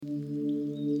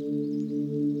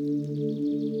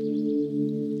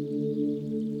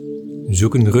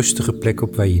Zoek een rustige plek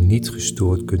op waar je niet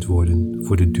gestoord kunt worden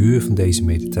voor de duur van deze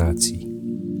meditatie.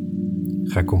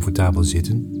 Ga comfortabel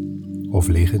zitten of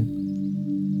liggen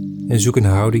en zoek een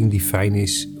houding die fijn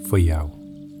is voor jou.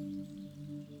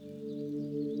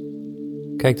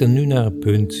 Kijk dan nu naar een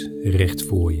punt recht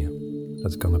voor je.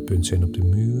 Dat kan een punt zijn op de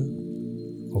muur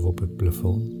of op het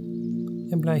plafond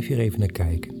en blijf hier even naar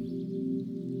kijken.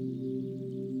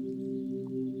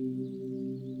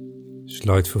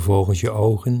 Sluit vervolgens je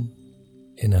ogen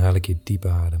en haal een keer diep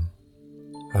adem.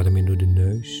 Adem in door de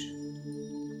neus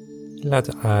en laat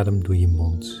de adem door je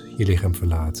mond je lichaam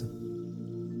verlaten.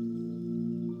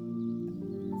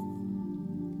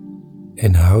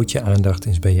 En houd je aandacht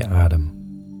eens bij je adem.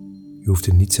 Je hoeft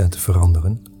er niets aan te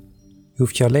veranderen. Je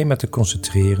hoeft je alleen maar te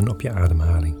concentreren op je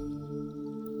ademhaling.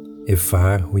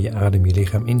 Ervaar hoe je adem je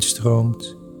lichaam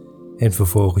instroomt en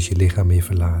vervolgens je lichaam weer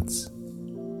verlaat.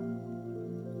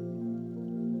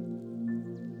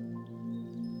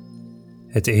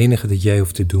 Het enige dat jij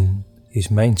hoeft te doen is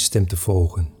mijn stem te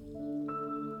volgen.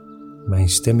 Mijn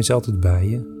stem is altijd bij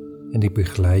je en ik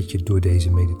begeleid je door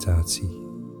deze meditatie.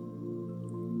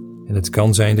 En het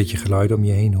kan zijn dat je geluiden om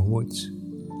je heen hoort.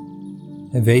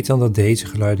 En weet dan dat deze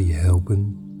geluiden je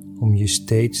helpen om je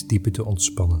steeds dieper te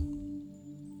ontspannen.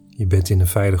 Je bent in een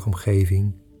veilige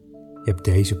omgeving. Je hebt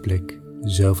deze plek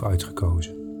zelf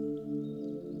uitgekozen.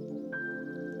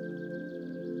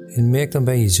 En merk dan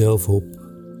bij jezelf op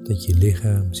dat je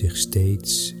lichaam zich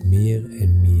steeds meer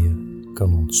en meer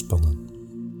kan ontspannen.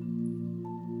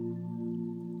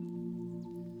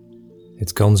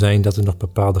 Het kan zijn dat er nog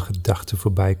bepaalde gedachten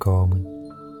voorbij komen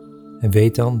en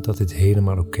weet dan dat dit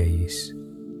helemaal oké is.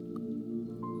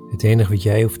 Het enige wat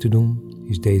jij hoeft te doen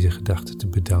is deze gedachten te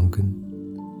bedanken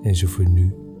en ze voor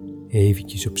nu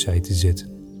eventjes opzij te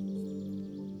zetten.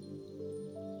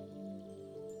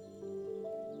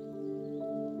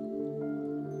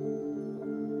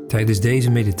 Tijdens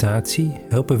deze meditatie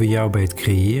helpen we jou bij het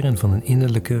creëren van een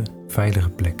innerlijke, veilige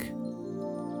plek.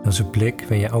 Dat is een plek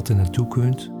waar je altijd naartoe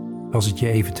kunt als het je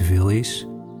even te veel is,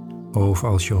 of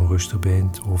als je onrustig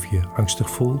bent of je angstig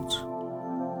voelt.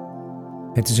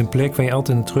 Het is een plek waar je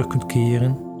altijd naar terug kunt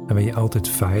keren en waar je altijd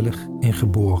veilig en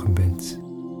geborgen bent.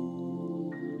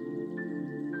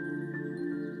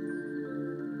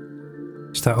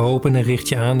 Sta open en richt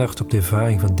je aandacht op de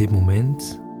ervaring van dit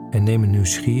moment en neem een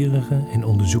nieuwsgierige en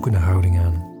onderzoekende houding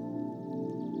aan.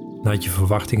 Laat je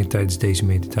verwachtingen tijdens deze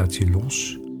meditatie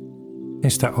los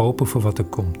en sta open voor wat er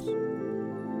komt.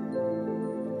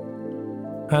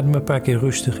 Adem een paar keer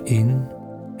rustig in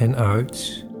en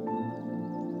uit.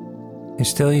 En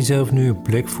stel jezelf nu een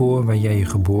plek voor waar jij je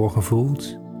geborgen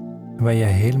voelt en waar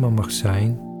jij helemaal mag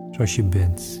zijn zoals je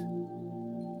bent.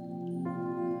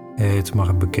 Het mag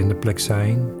een bekende plek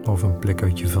zijn of een plek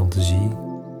uit je fantasie.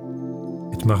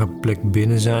 Het mag een plek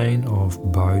binnen zijn of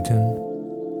buiten.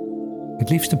 Het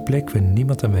liefst een plek waar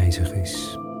niemand aanwezig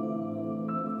is.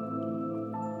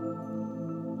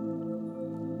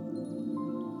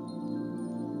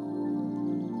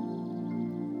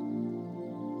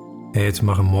 Het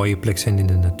mag een mooie plek zijn in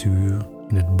de natuur,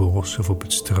 in het bos of op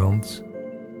het strand.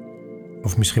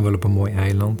 Of misschien wel op een mooi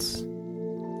eiland.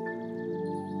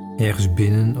 Ergens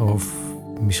binnen of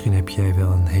misschien heb jij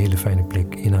wel een hele fijne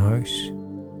plek in huis.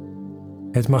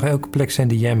 Het mag elke plek zijn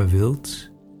die jij maar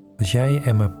wilt, als jij je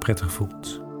er maar prettig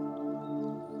voelt.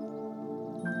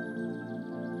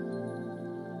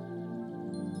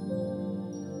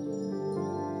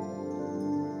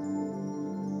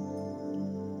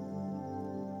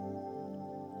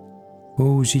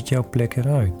 Hoe ziet jouw plek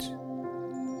eruit?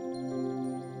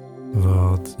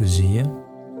 Wat zie je?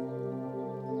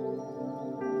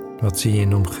 Wat zie je in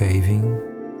de omgeving?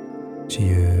 Zie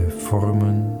je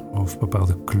vormen of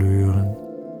bepaalde kleuren?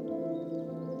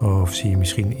 Of zie je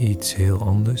misschien iets heel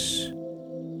anders?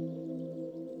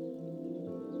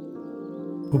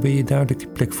 Probeer je duidelijk die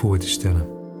plek voor te stellen.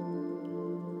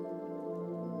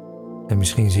 En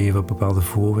misschien zie je wel bepaalde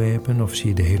voorwerpen of zie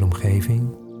je de hele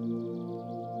omgeving.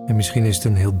 En misschien is het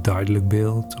een heel duidelijk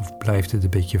beeld of blijft het een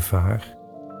beetje vaag.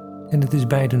 En het is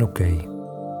beiden oké.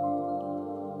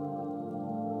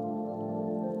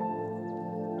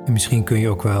 En misschien kun je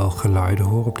ook wel geluiden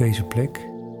horen op deze plek.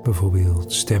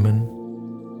 Bijvoorbeeld stemmen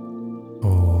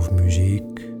of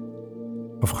muziek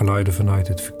of geluiden vanuit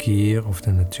het verkeer of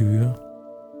de natuur.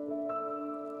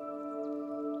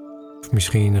 Of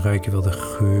misschien ruik je wel de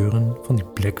geuren van die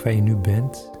plek waar je nu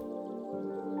bent.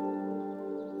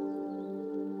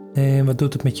 En wat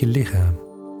doet het met je lichaam?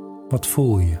 Wat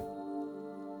voel je?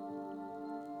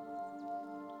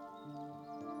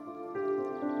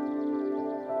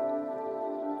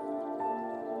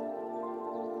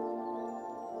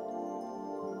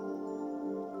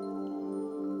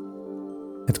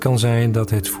 Het kan zijn dat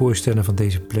het voorstellen van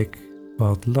deze plek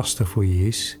wat lastig voor je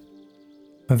is,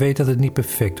 maar weet dat het niet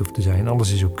perfect hoeft te zijn.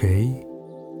 Alles is oké.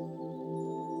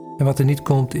 En wat er niet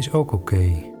komt is ook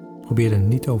oké. Probeer er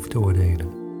niet over te oordelen.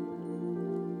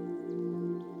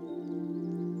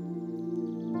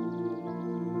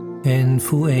 En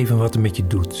voel even wat het met je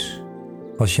doet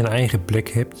als je een eigen plek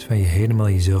hebt waar je helemaal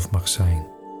jezelf mag zijn.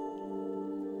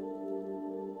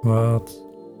 Wat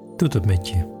doet dat met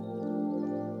je?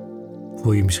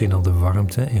 Voel je misschien al de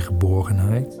warmte en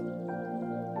geborgenheid?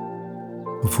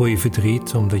 Of voel je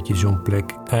verdriet omdat je zo'n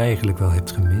plek eigenlijk wel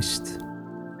hebt gemist?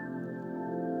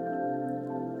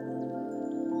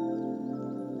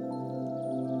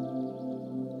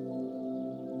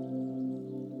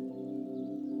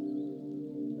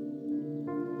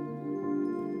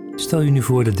 Stel je nu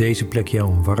voor dat deze plek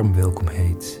jou een warm welkom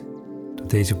heet. Dat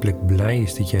deze plek blij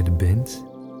is dat jij er bent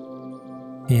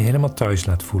en je helemaal thuis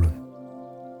laat voelen.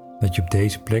 Dat je op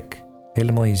deze plek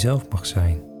helemaal jezelf mag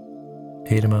zijn.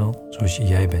 Helemaal zoals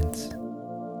jij bent.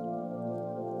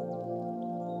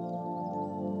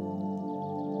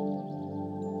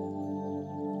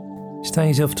 Sta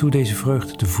jezelf toe deze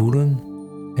vreugde te voelen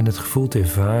en het gevoel te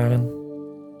ervaren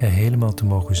er helemaal te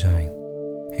mogen zijn.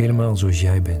 Helemaal zoals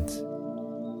jij bent.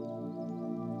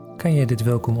 Kan jij dit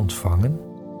welkom ontvangen?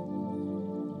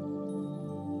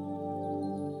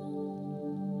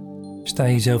 Sta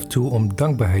jezelf toe om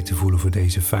dankbaarheid te voelen voor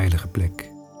deze veilige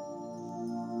plek.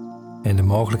 En de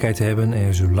mogelijkheid te hebben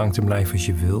er zo lang te blijven als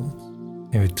je wilt.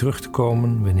 En weer terug te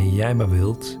komen wanneer jij maar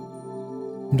wilt.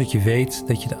 Omdat je weet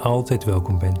dat je er altijd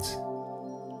welkom bent.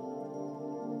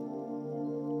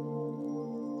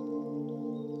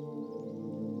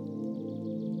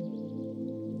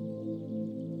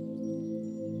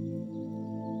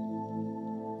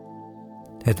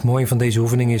 Het mooie van deze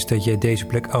oefening is dat jij deze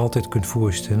plek altijd kunt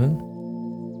voorstellen.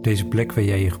 Deze plek waar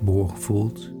jij je geborgen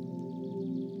voelt.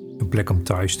 Een plek om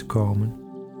thuis te komen.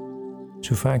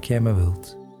 Zo vaak jij maar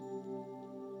wilt.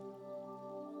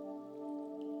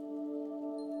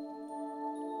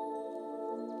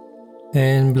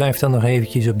 En blijf dan nog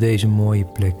eventjes op deze mooie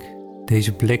plek.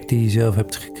 Deze plek die je zelf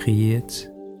hebt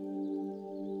gecreëerd.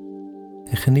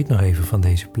 En geniet nog even van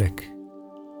deze plek.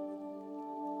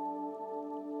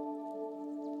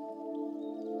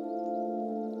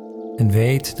 En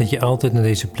weet dat je altijd naar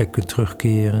deze plek kunt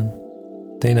terugkeren.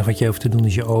 Het enige wat je hoeft te doen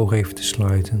is je ogen even te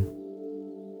sluiten.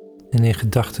 En in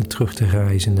gedachten terug te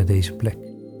reizen naar deze plek.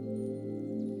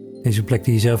 Deze plek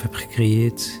die je zelf hebt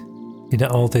gecreëerd. Die er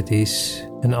altijd is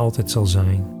en altijd zal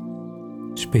zijn.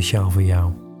 Speciaal voor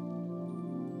jou.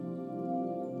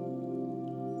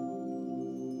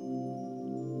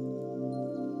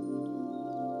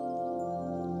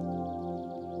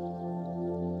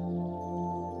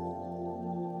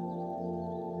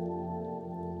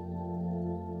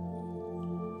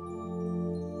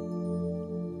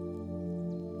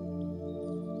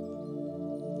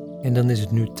 En dan is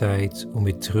het nu tijd om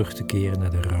weer terug te keren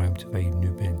naar de ruimte waar je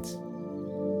nu bent.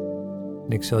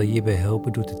 En ik zal je hierbij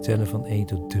helpen door te tellen van 1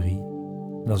 tot 3.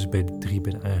 En als ik bij de 3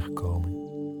 ben aangekomen,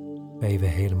 ben je weer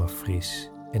helemaal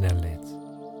fris en alert.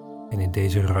 En in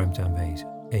deze ruimte aanwezig.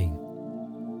 1.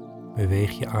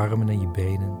 Beweeg je armen en je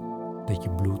benen, dat je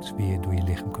bloed weer door je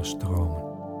lichaam kan stromen.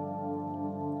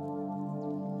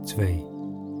 2.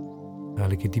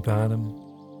 Haal ik je diep adem.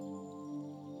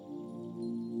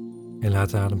 En laat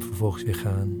de adem vervolgens weer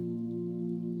gaan.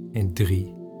 En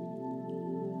 3.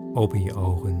 Open je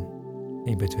ogen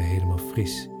en je bent weer helemaal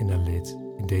fris en alert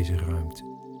in deze ruimte.